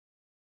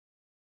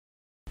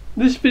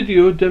This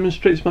video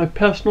demonstrates my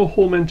personal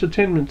home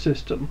entertainment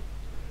system.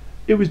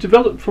 It was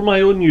developed for my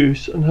own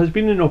use and has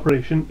been in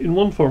operation in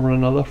one form or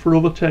another for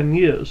over 10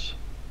 years.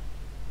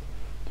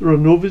 There are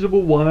no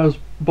visible wires,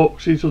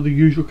 boxes or the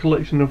usual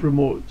collection of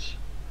remotes.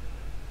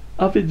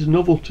 Avid's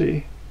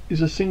novelty is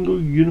a single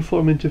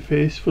uniform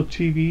interface for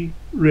TV,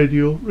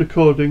 radio,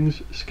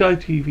 recordings, Sky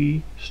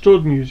TV,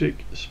 stored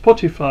music,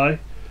 Spotify,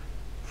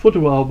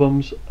 photo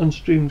albums and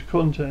streamed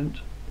content.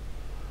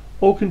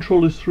 All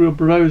control is through a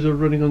browser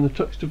running on the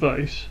touch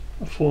device,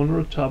 a phone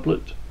or a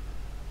tablet,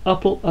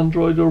 Apple,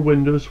 Android or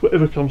Windows,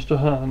 whatever comes to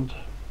hand.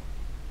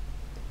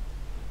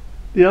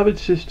 The Avid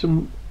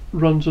system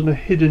runs on a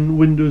hidden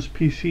Windows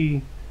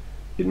PC.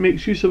 It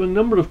makes use of a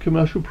number of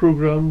commercial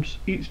programs,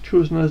 each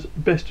chosen as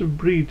best of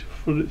breed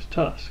for its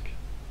task.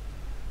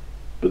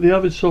 But the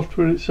Avid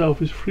software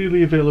itself is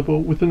freely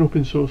available with an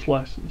open source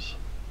license.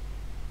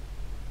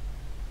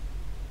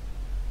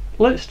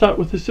 Let's start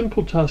with the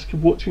simple task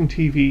of watching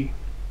TV.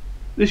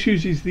 This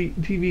uses the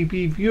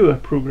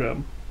Avid4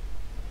 program.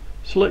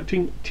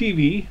 Selecting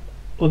TV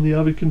on the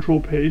Avid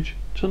control page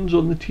turns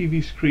on the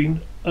TV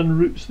screen and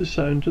routes the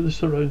sound to the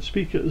surround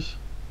speakers.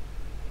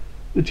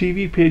 The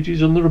TV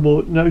pages on the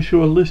remote now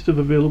show a list of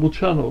available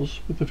channels,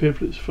 with the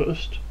favourites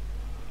first,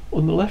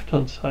 on the left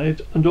hand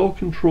side, and all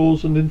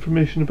controls and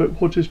information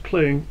about what is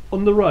playing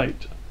on the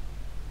right.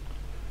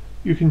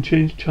 You can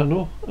change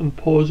channel and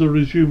pause or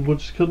resume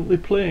what is currently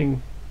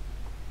playing.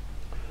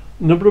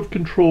 A number of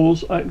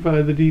controls act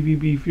via the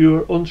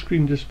Avid4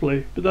 on-screen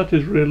display, but that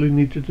is rarely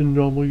needed in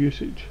normal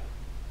usage.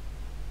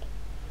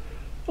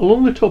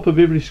 Along the top of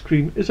every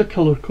screen is a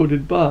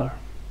colour-coded bar,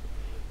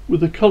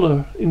 with a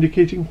colour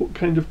indicating what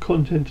kind of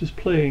content is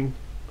playing.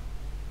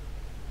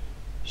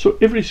 So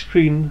every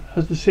screen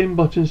has the same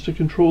buttons to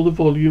control the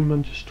volume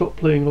and to stop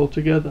playing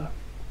altogether.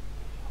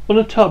 On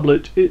a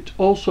tablet it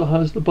also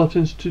has the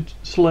buttons to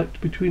select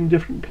between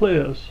different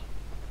players.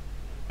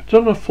 But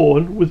on a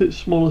phone with its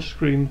smaller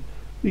screen,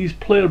 these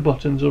player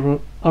buttons are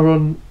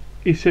on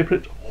a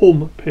separate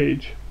home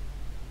page.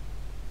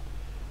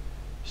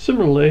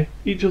 Similarly,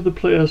 each of the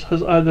players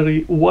has either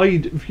a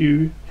wide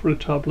view for a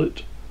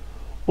tablet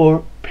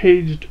or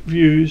paged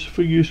views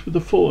for use with a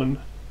phone.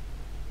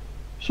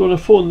 So on a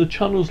phone, the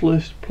channels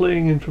list,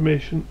 playing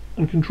information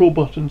and control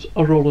buttons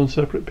are all on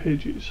separate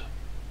pages.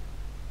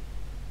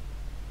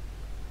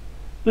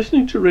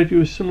 Listening to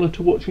radio is similar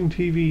to watching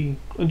TV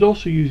and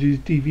also uses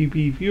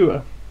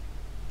Avid4.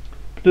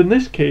 But in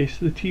this case,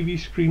 the TV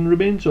screen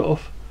remains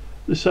off,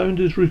 the sound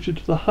is routed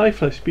to the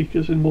hi-fi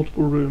speakers in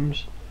multiple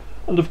rooms,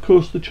 and of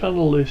course the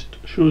channel list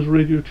shows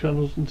radio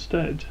channels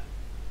instead.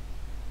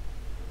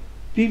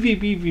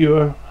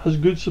 Avid4 has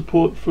good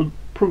support for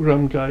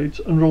program guides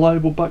and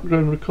reliable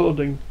background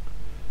recording,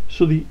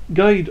 so the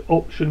guide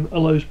option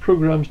allows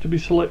programs to be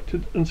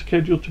selected and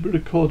scheduled to be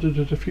recorded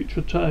at a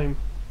future time.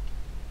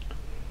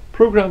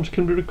 Programs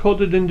can be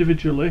recorded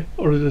individually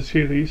or as a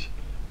series,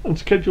 and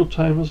scheduled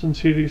timers and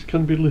series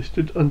can be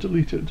listed and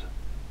deleted.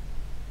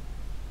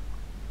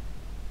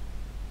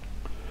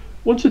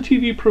 Once a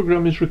TV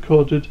program is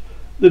recorded,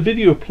 the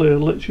video player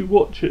lets you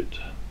watch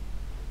it.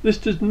 This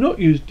does not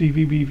use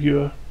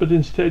Avid4, but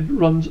instead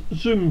runs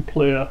Zoom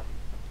Player.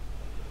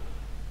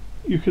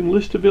 You can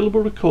list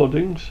available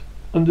recordings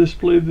and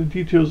display the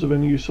details of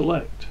any you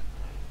select.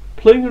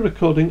 Playing a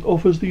recording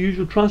offers the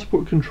usual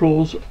transport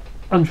controls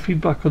and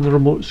feedback on the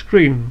remote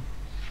screen.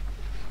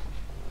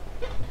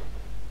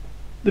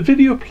 The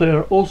video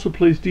player also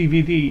plays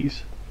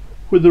DVDs,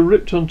 whether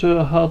ripped onto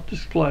a hard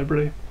disk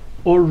library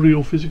or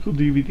real physical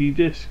DVD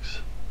discs.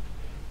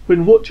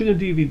 When watching a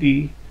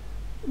DVD,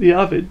 the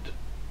Avid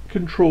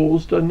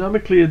controls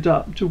dynamically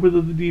adapt to whether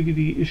the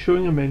DVD is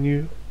showing a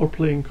menu or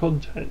playing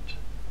content,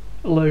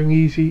 allowing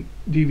easy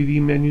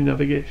DVD menu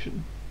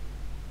navigation.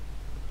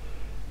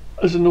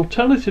 As an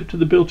alternative to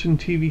the built-in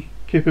TV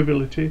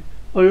capability,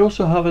 I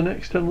also have an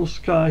external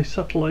Sky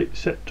satellite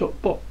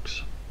set-top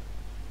box.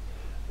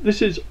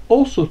 This is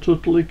also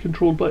totally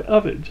controlled by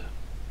Avid.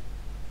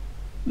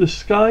 The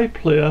Sky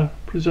player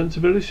presents a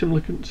very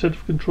similar set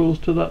of controls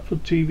to that for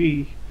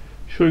TV,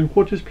 showing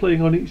what is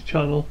playing on each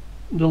channel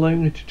and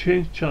allowing you to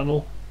change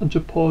channel and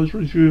to pause,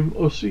 resume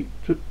or seek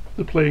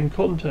the playing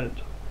content.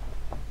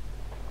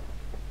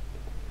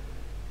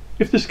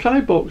 If the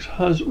Sky box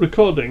has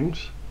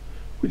recordings,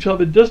 which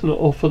Avid does not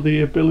offer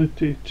the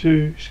ability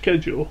to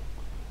schedule,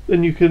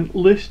 then you can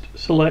list,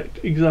 select,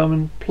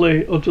 examine,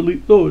 play or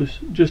delete those,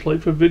 just like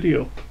for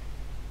video.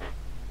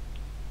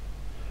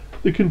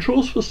 The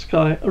controls for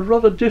Sky are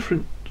rather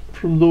different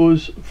from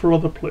those for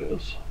other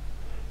players.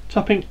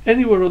 Tapping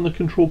anywhere on the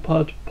control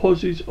pad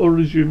pauses or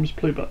resumes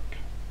playback.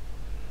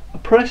 A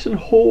press and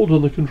hold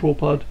on the control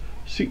pad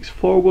seeks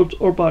forwards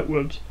or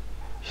backwards,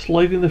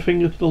 sliding the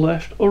finger to the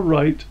left or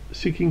right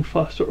seeking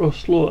faster or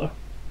slower.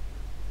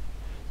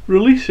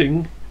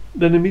 Releasing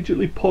then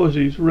immediately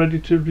pauses, ready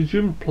to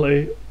resume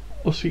play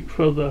or seek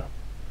further.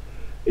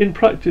 In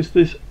practice,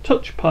 this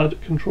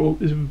touchpad control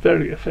is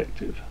very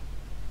effective.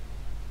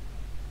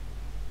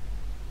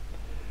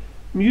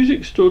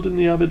 Music stored in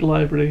the Avid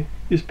library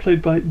is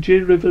played by J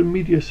River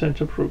Media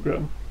Center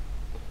program.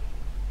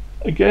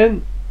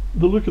 Again,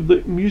 the look of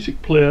the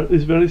music player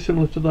is very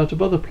similar to that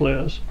of other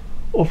players,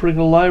 offering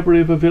a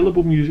library of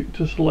available music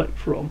to select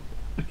from,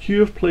 a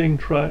queue of playing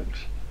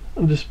tracks,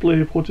 and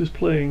display of what is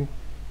playing.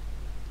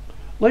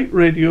 Like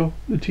radio,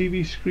 the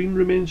TV screen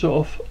remains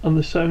off and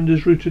the sound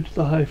is routed to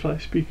the hi-fi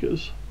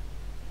speakers.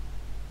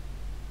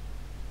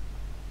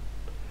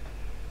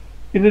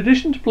 In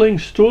addition to playing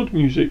stored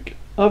music,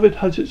 Avid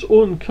has its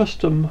own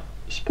custom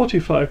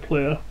Spotify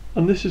player,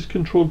 and this is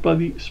controlled by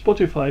the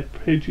Spotify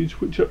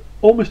pages, which are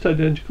almost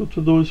identical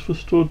to those for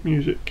stored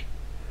music.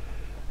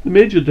 The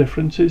major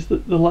difference is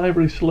that the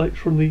library selects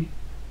from the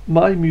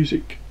My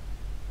Music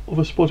of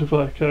a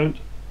Spotify account,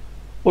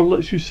 or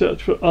lets you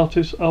search for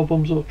artists,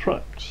 albums or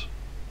tracks.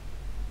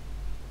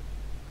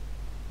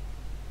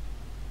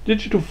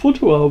 Digital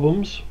photo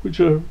albums, which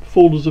are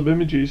folders of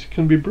images,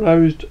 can be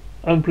browsed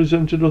and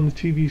presented on the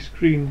TV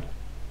screen.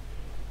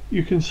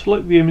 You can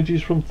select the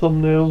images from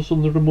thumbnails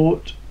on the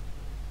remote,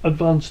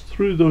 advance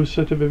through those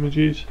set of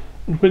images,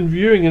 and when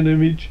viewing an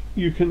image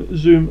you can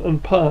zoom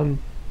and pan.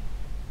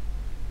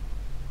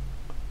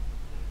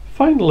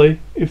 Finally,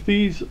 if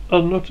these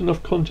are not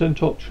enough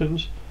content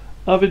options,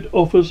 Avid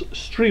offers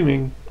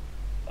streaming,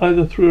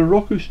 either through a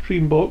Roku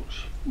Stream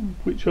Box,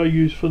 which I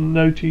use for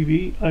Now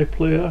TV,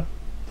 iPlayer,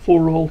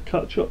 4All,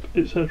 Catch Up,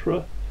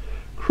 etc.,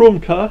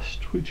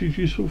 Chromecast, which is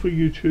useful for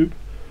YouTube,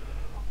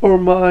 or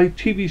my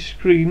TV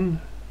screen's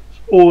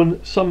own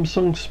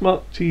Samsung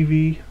Smart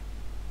TV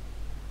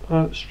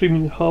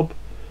streaming hub,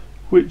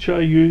 which I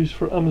use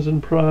for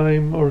Amazon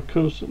Prime or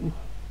Cousin.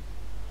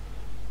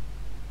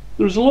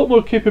 There is a lot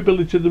more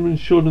capability than is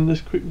shown in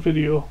this quick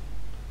video,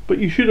 but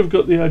you should have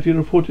got the idea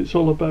of what it's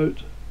all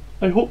about.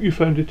 I hope you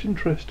found it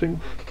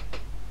interesting.